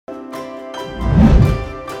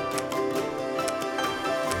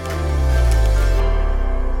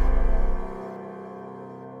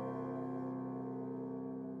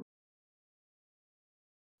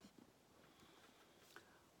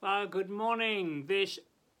Good morning, this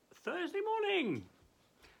Thursday morning.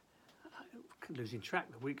 Losing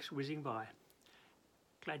track, the week's whizzing by.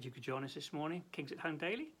 Glad you could join us this morning, Kings at Home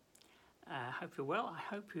Daily. Hope you're well. I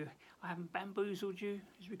haven't bamboozled you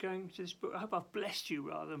as we're going to this book. I hope I've blessed you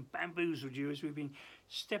rather than bamboozled you as we've been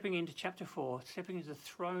stepping into chapter 4, stepping into the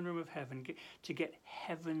throne room of heaven to get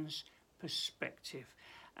heaven's perspective.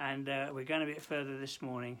 And we're going a bit further this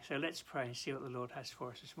morning, so let's pray and see what the Lord has for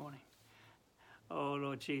us this morning. Oh,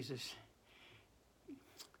 Lord Jesus,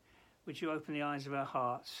 would you open the eyes of our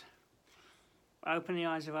hearts? Open the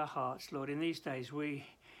eyes of our hearts, Lord. In these days, we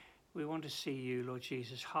want to see you, Lord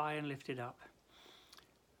Jesus, high and lifted up.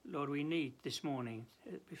 Lord, we need this morning,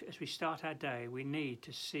 as we start our day, we need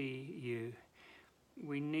to see you.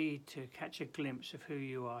 We need to catch a glimpse of who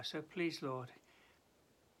you are. So please, Lord,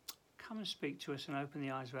 come and speak to us and open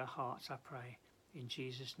the eyes of our hearts, I pray, in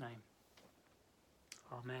Jesus' name.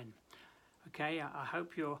 Amen. Okay, I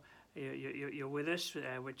hope you're with us.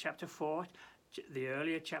 With chapter 4, the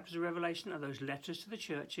earlier chapters of Revelation are those letters to the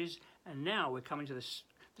churches, and now we're coming to the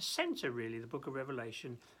centre, really, the book of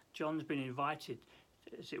Revelation. John's been invited,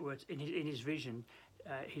 as it were, in his vision.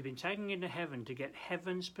 He's been taken into heaven to get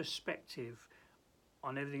heaven's perspective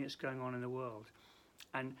on everything that's going on in the world.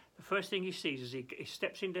 And the first thing he sees as he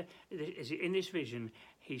steps into, in this vision,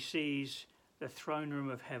 he sees the throne room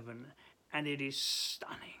of heaven, and it is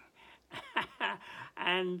stunning.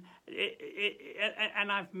 and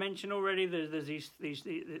I've mentioned already there's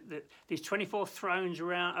these 24 thrones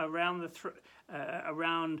around the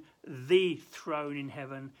throne in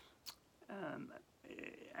heaven,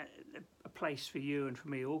 a place for you and for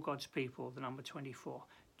me, all God's people, the number 24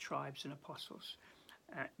 tribes and apostles.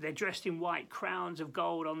 They're dressed in white, crowns of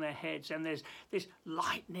gold on their heads, and there's this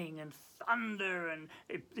lightning and thunder and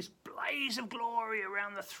this blaze of glory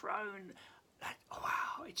around the throne.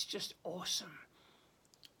 Wow, it's just awesome.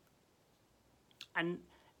 And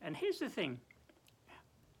here's the thing.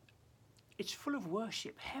 It's full of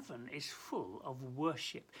worship. Heaven is full of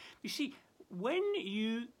worship. You see, when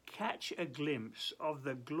you catch a glimpse of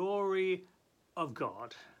the glory of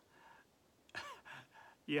God,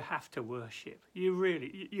 you have to worship.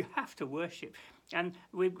 You have to worship. And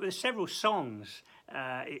there's several songs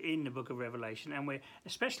in the book of Revelation, and we're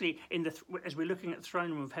especially as we're looking at the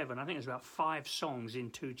throne room of heaven. I think there's about 5 songs in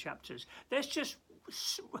 2 chapters. There's just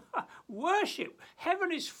worship.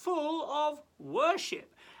 Heaven is full of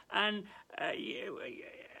worship, and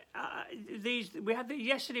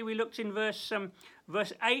yesterday we looked in verse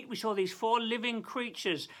 8. We saw these 4 living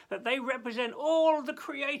creatures, that they represent all the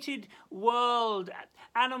created world,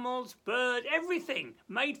 animals, birds, everything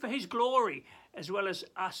made for his glory, as well as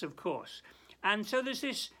us, of course. And so there's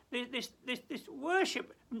this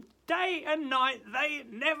worship day and night. They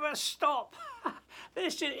never stop.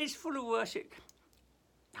 It's full of worship.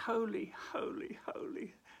 Holy, holy,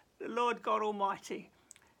 holy, the Lord God Almighty,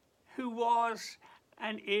 who was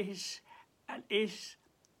and is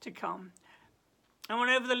to come. And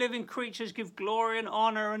whenever the living creatures give glory and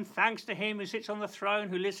honour and thanks to him who sits on the throne,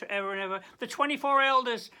 who lives forever and ever, the 24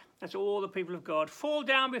 elders, that's all the people of God, fall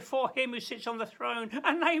down before him who sits on the throne,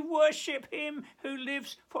 and they worship him who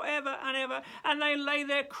lives forever and ever, and they lay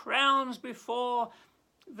their crowns before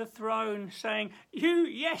the throne, saying,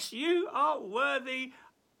 you are worthy,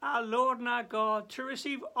 our Lord and our God, to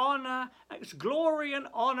receive honour, glory and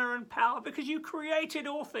honour and power, because you created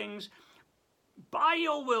all things. By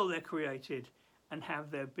your will they're created and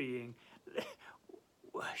have their being.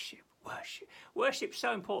 Worship's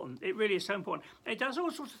so important. It really is so important. It does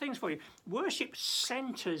all sorts of things for you. Worship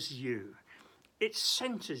centres you. It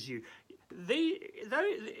centres you.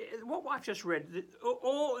 What I've just read,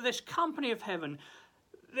 all this company of heaven,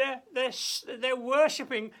 they're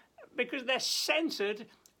worshipping because they're centred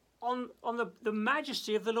on the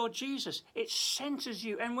majesty of the Lord Jesus. It centres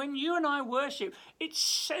you. And when you and I worship, it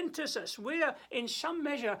centres us. We are, in some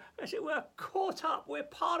measure, as it were, caught up. We're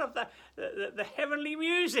part of the heavenly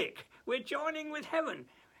music. We're joining with heaven.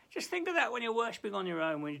 Just think of that when you're worshipping on your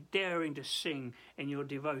own, when you're daring to sing in your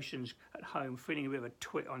devotions at home, feeling a bit of a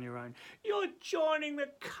twit on your own. You're joining the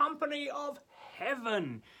company of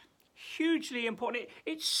heaven. Hugely important.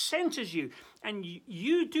 It centres you, and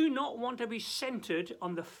you do not want to be centred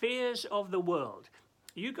on the fears of the world.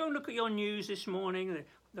 You go and look at your news this morning,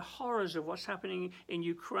 the horrors of what's happening in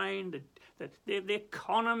Ukraine, the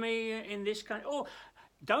economy in this country. Oh,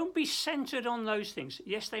 don't be centred on those things.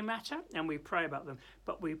 Yes, they matter, and we pray about them,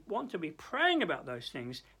 but we want to be praying about those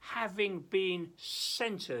things having been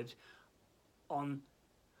centred on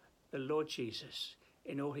the Lord Jesus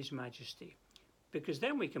in all his majesty. Because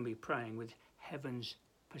then we can be praying with heaven's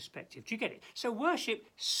perspective. Do you get it? So worship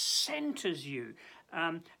centres you.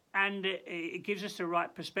 and it gives us the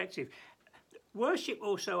right perspective. Worship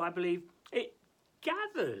also, I believe, it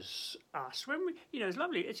gathers us. When we, it's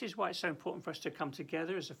lovely. This is why it's so important for us to come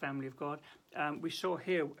together as a family of God. We saw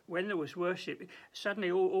here when there was worship,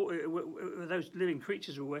 suddenly all those living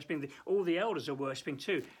creatures were worshipping. All the elders are worshipping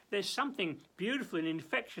too. There's something beautiful and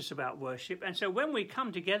infectious about worship. And so when we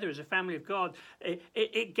come together as a family of God,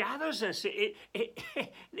 it gathers us.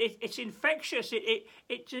 It's infectious.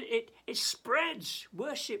 It spreads.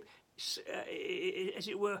 Worship, as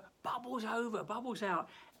it were, bubbles over, bubbles out,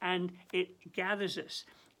 and it gathers us.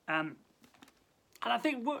 And I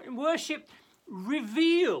think worship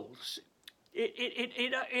reveals.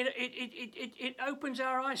 It opens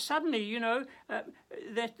our eyes. Suddenly,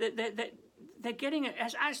 they're getting,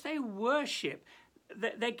 as they worship,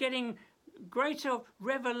 they're getting greater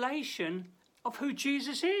revelation of who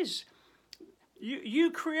Jesus is. You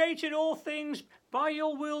created all things, by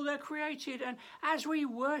your will they're created. And as we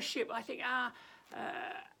worship, I think our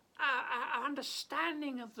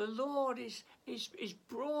understanding of the Lord is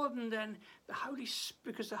broadened, and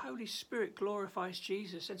because the Holy Spirit glorifies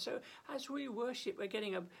Jesus. And so as we worship, we're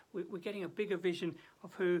getting a bigger vision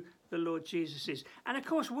of who the Lord Jesus is. And of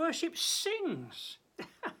course, worship sings.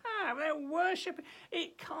 Worship,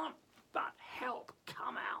 it can't but help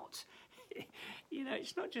come out.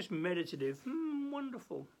 It's not just meditative,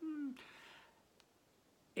 wonderful.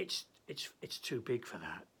 It's too big for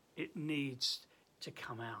that. It needs to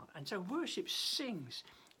come out. And so worship sings,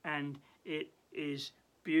 and it is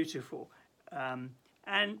beautiful. So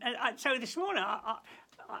this morning,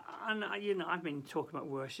 I've been talking about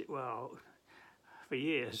worship, for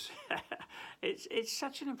years. It's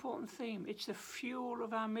such an important theme. It's the fuel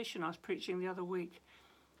of our mission. I was preaching the other week,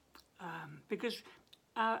 because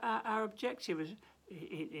our objective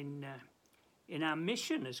in our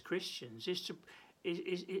mission as Christians is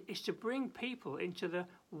to bring people into the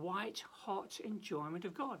white-hot enjoyment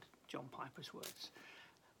of God. John Piper's words.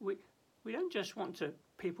 We don't just want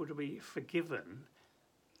people to be forgiven.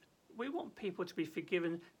 We want people to be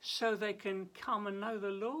forgiven so they can come and know the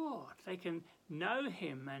Lord. They can know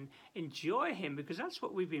Him and enjoy Him, because that's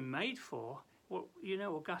what we've been made for. Well,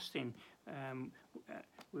 Augustine,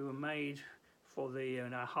 we were made for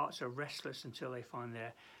and our hearts are restless until they find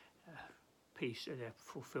their peace or their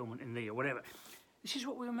fulfillment in Thee, or whatever. This is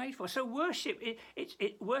what we were made for. So worship,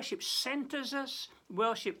 worship centers us.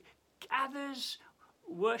 Worship gathers.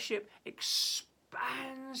 Worship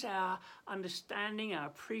expands our understanding, our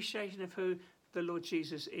appreciation of who the Lord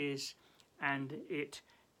Jesus is, and it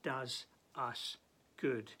does us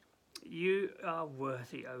good. You are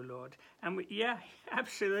worthy, O Lord. And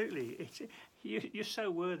absolutely. You're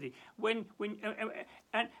so worthy.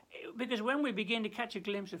 Because when we begin to catch a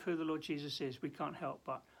glimpse of who the Lord Jesus is, we can't help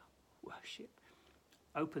but worship.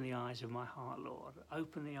 Open the eyes of my heart, Lord.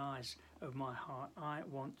 Open the eyes of my heart. I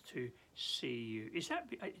want to see you. Is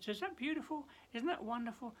that beautiful? Isn't that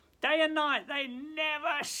wonderful? Day and night, they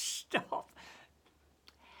never stop.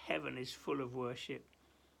 Heaven is full of worship.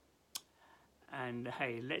 And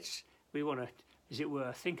hey, we want to, as it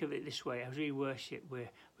were, think of it this way. As we worship, we're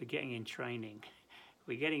getting in training.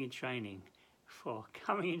 We're getting in training for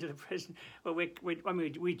coming into the presence. Well,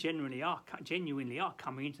 we genuinely are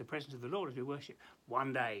coming into the presence of the Lord as we worship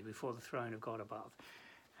one day before the throne of God above.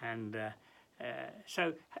 And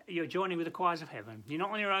so you're joining with the choirs of heaven. You're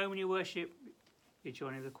not on your own when you worship. You're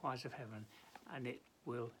joining with the choirs of heaven, and it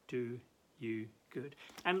will do you good.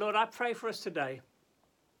 And Lord, I pray for us today.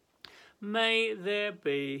 May there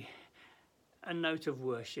be a note of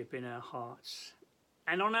worship in our hearts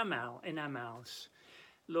and in our mouths.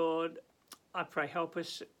 Lord, I pray, help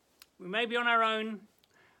us. We may be on our own.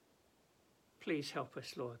 Please help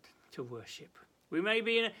us, Lord, to worship. We may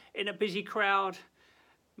be in a busy crowd.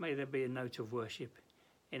 May there be a note of worship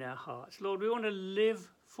in our hearts. Lord, we want to live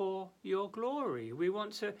for your glory. We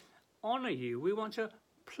want to honour you. We want to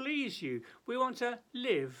please you. We want to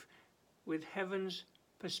live with heaven's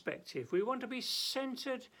perspective. We want to be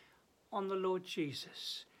centred on the Lord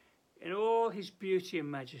Jesus in all his beauty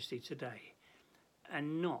and majesty today,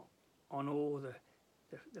 and not on all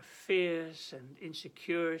the fears and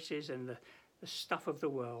insecurities and the stuff of the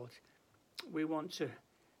world. We want to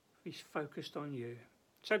be focused on you.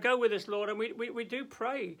 So go with us, Lord, and we do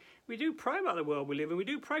pray. We do pray about the world we live in. We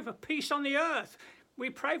do pray for peace on the earth. We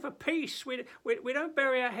pray for peace. We don't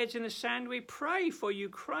bury our heads in the sand. We pray for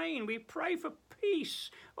Ukraine. We pray for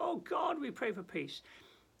peace. Oh God, we pray for peace.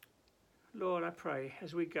 Lord, I pray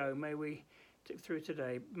as we go, may we through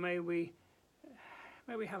today, may we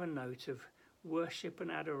have a note of worship and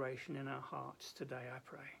adoration in our hearts today, I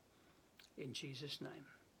pray. In Jesus' name.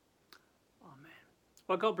 Amen.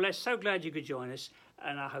 Well, God bless. So glad you could join us,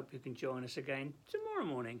 and I hope you can join us again tomorrow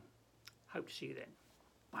morning. Hope to see you then.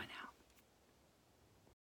 Bye now.